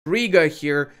Riga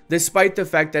here, despite the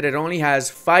fact that it only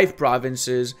has 5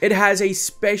 provinces, it has a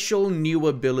special new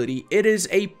ability. It is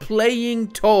a playing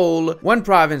toll, 1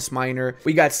 province minor.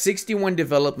 We got 61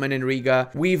 development in Riga.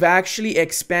 We've actually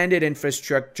expanded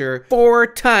infrastructure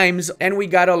 4 times, and we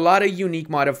got a lot of unique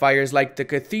modifiers like the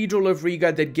Cathedral of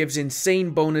Riga that gives insane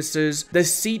bonuses, the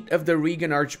seat of the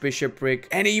Rigan Archbishopric,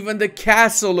 and even the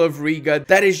Castle of Riga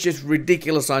that is just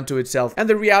ridiculous unto itself. And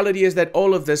the reality is that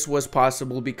all of this was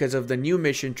possible because of the new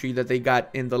mission tree that they got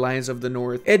in the Lions of the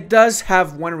North. It does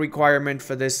have one requirement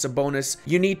for this bonus.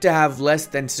 You need to have less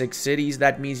than 6 cities.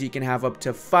 That means you can have up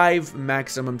to 5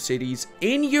 maximum cities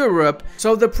in Europe.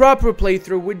 So the proper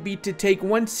playthrough would be to take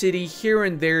 1 city here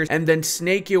and there and then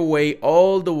snake your way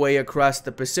all the way across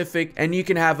the Pacific, and you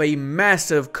can have a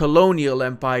massive colonial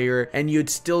empire and you'd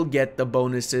still get the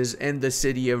bonuses in the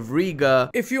city of Riga.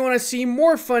 If you want to see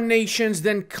more fun nations,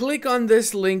 then click on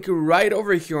this link right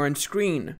over here on screen.